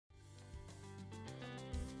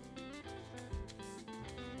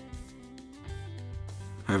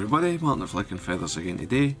Hi everybody, Martyn at Flicking Feathers again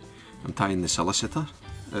today. I'm tying the Solicitor.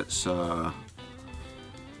 It's a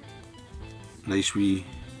nice wee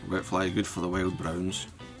wet fly, good for the wild browns,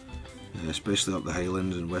 especially up the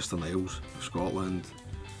Highlands and Western Isles of Scotland,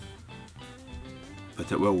 but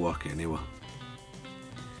it will work anyway.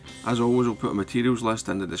 As always, I'll put a materials list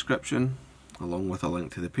in the description along with a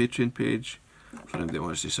link to the Patreon page for anybody that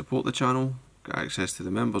wants to support the channel, get access to the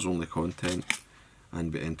members only content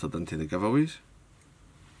and be entered into the giveaways.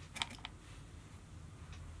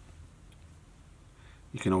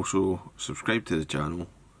 You can also subscribe to the channel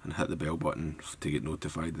and hit the bell button to get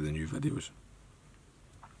notified of the new videos.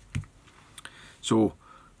 So,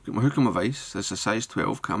 I've got my hook and my vise. This is a size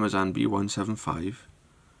 12 Kamasan B175,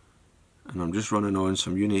 and I'm just running on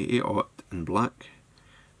some Uni 8/0 in black,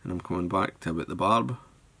 and I'm coming back to about the barb,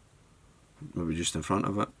 maybe just in front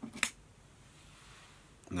of it,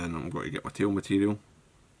 and then I'm going to get my tail material,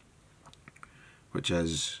 which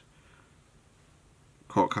is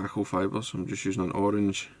cock hackle fibres. I'm just using an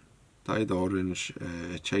orange, dyed orange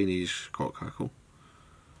Chinese cock hackle,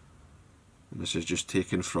 and this is just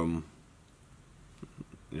taken from,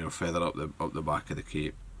 you know, feather up the back of the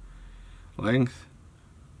cape. Length,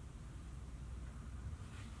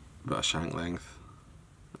 about a shank length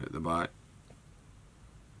at the back,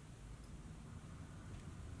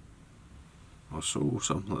 or so,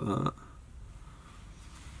 something like that.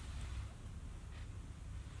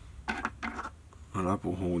 And I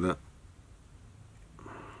will hold it,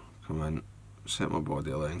 come in, set my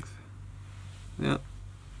body length, yeah,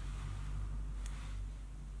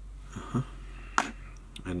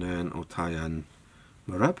 and then I'll tie in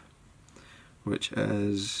my rib, which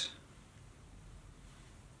is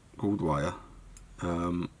gold wire.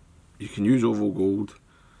 You can use oval gold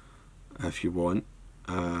if you want,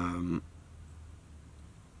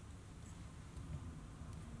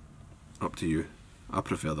 up to you. I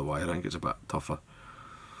prefer the wire, I think it's a bit tougher.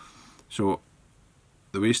 So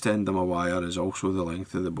the waist end of my wire is also the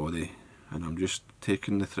length of the body, and I'm just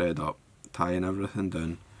taking the thread up, tying everything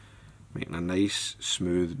down, making a nice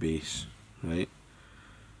smooth base, right?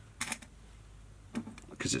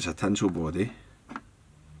 Because it's a tinsel body,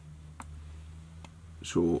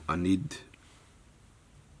 so I need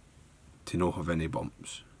to not have any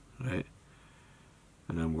bumps, right?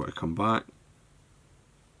 And then I'm going to come back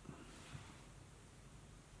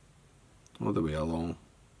all the way along,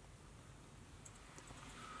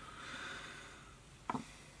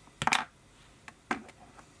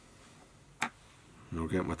 and I'll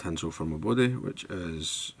get my tinsel for my body, which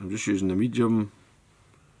is, I'm just using the medium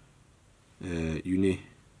Uni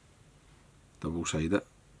double sided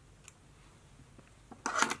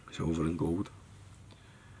silver and gold.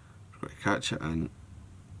 I've got to catch it in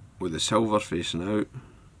with the silver facing out,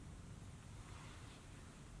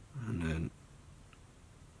 and then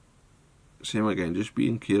same again, just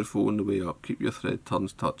being careful on the way up, keep your thread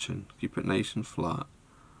turns touching, keep it nice and flat.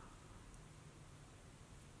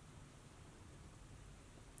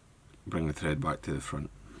 Bring the thread back to the front.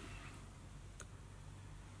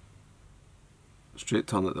 Straight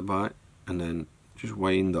turn at the back, and then just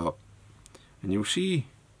wind up, and you'll see,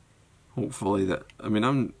 hopefully, that, I mean,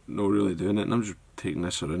 I'm not really doing it, and I'm just taking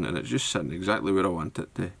this around, and it's just sitting exactly where I want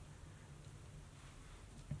it to.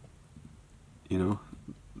 You know,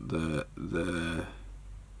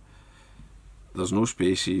 there's no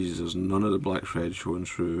spaces, there's none of the black thread showing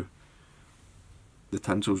through, the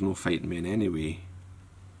tinsel's not fighting me in any way,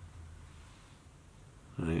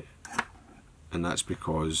 right? And that's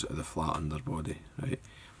because of the flat underbody, right?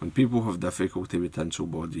 When people have difficulty with tinsel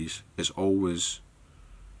bodies, it's always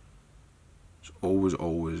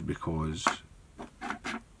because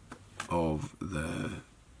of the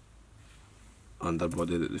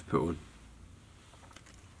underbody that they've put on.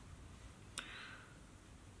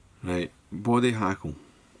 Right, body hackle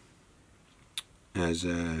is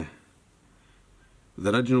the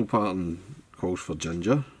original pattern calls for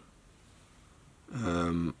ginger.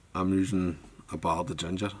 I'm using a bar of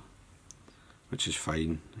ginger, which is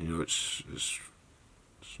fine. You know, it's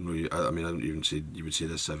no, I mean, I don't even say you would say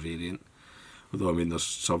this is a variant. Although, I mean, there's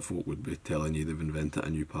some folk would be telling you they've invented a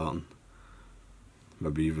new pattern.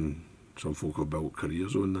 Maybe even some folk have built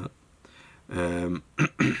careers on that.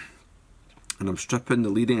 And I'm stripping the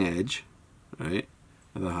leading edge, right,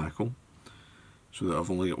 of the hackle, so that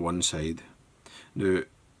I've only got one side. Now,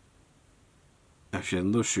 if you're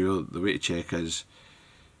not sure, the way to check is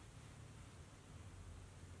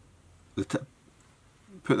the tip.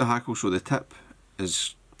 Put the hackle so the tip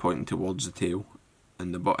is pointing towards the tail,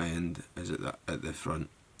 and the butt end is at the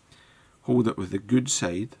front. Hold it with the good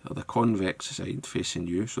side, or the convex side, facing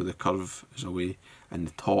you, so the curve is away, and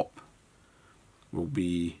the top will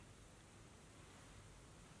be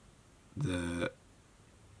the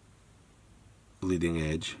leading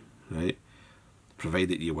edge, right?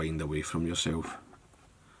 Provided you wind away from yourself.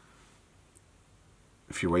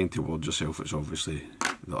 If you wind towards yourself, it's obviously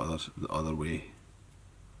the other way.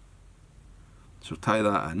 So tie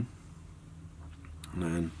that in, and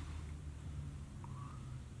then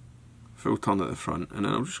full turn at the front, and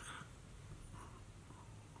then I'll just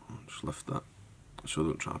lift that so I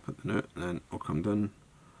don't trap at the knot, and then I'll come down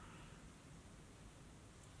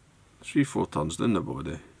 3-4 turns down the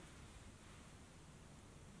body.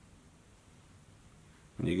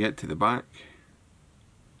 When you get to the back,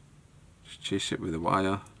 just chase it with the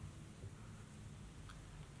wire,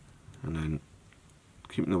 and then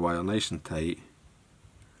keeping the wire nice and tight,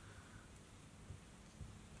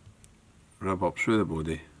 rub up through the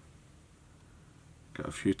body, get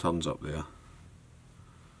a few turns up there,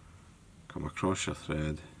 come across your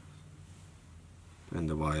thread, bend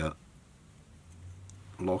the wire,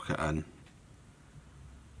 lock it in,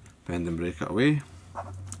 bend and break it away.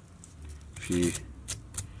 If you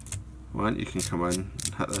want, you can come in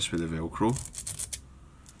and hit this with the Velcro,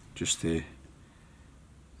 just to,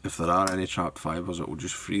 if there are any trapped fibres, it will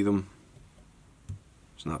just free them.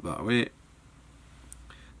 Snap that away,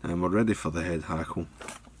 and we're ready for the head hackle.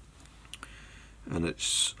 And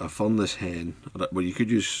it's a furnace hen, well, you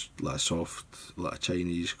could use like a soft, like a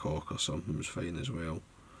Chinese cock or something, was fine as well.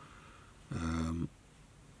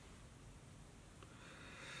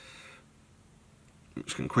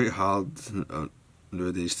 It's getting quite hard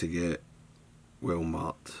nowadays to get well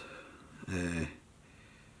marked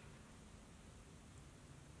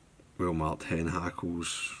hen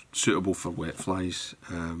hackles suitable for wet flies.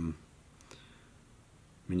 I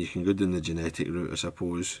mean, you can go down the genetic route, I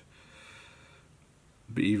suppose,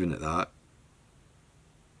 but even at that,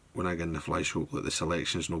 when I get in the fly shop, like, the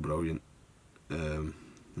selection's no brilliant.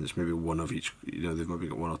 It's maybe one of each, you know, they've maybe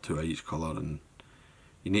got 1 or 2 of each colour, and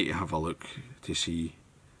you need to have a look to see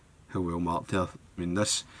how well marked they are. I mean,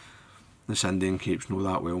 this Indian Cape's not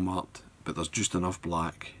that well marked, but there's just enough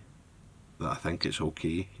black that I think it's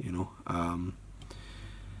okay, you know.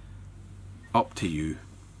 Up to you,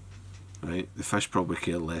 right? The fish probably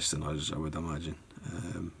care less than us, I would imagine,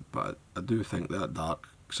 but I do think that dark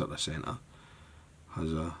sort of centre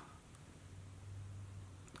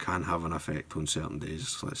can have an effect on certain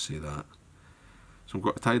days, let's say that. So I'm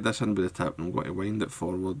going to tie this in with the tip, and I'm going to wind it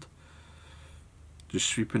forward, just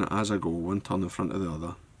sweeping it as I go, one turn in front of the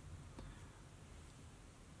other.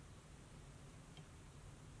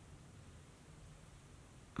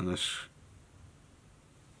 And this,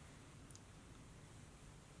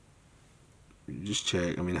 you just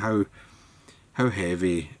check, I mean, how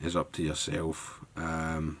heavy is up to yourself.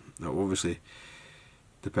 Now obviously,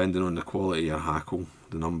 depending on the quality of your hackle,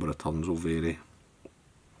 the number of turns will vary.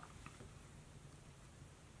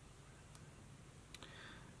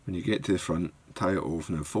 When you get to the front, tie it off,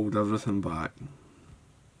 and then fold everything back.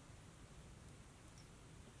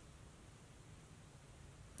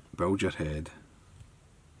 Build your head.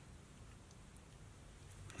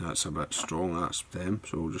 That's a bit strong, that stem,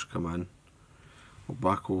 so we'll just come in. We'll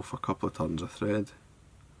back off a couple of turns of thread.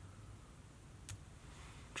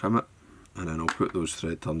 Trim it, and then I'll put those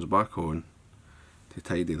thread turns back on to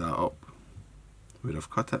tidy that up where I've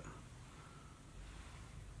cut it.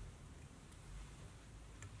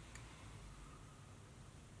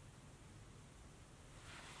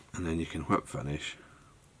 And then you can whip finish.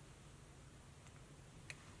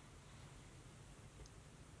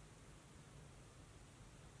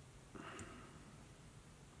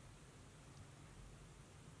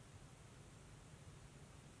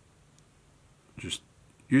 Just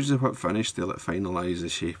use the whip finish to finalise the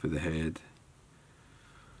shape of the head.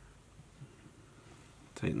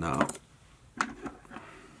 Tighten that up.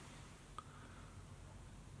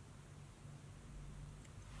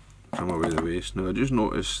 Trim away the waste. Now I just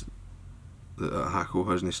noticed that that hackle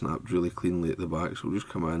hasn't snapped really cleanly at the back, so we'll just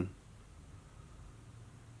come in,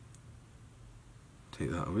 take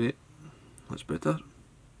that away. That's better.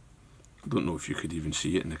 I don't know if you could even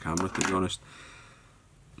see it in the camera, to be honest.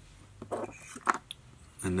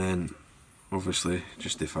 And then obviously,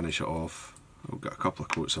 just to finish it off, I'll get a couple of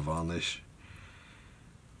coats of varnish.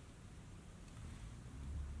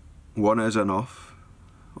 One is enough,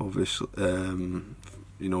 obviously,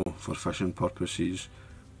 you know, for fishing purposes,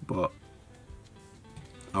 but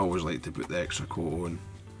I always like to put the extra coat on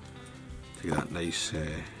to get that nice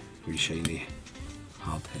wee shiny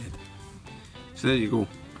hard head. So there you go,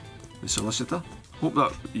 the Solicitor. Hope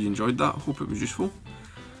that you enjoyed that, hope it was useful.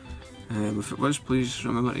 If it was, please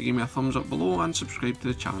remember to give me a thumbs up below and subscribe to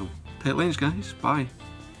the channel. Tight lines, guys, bye.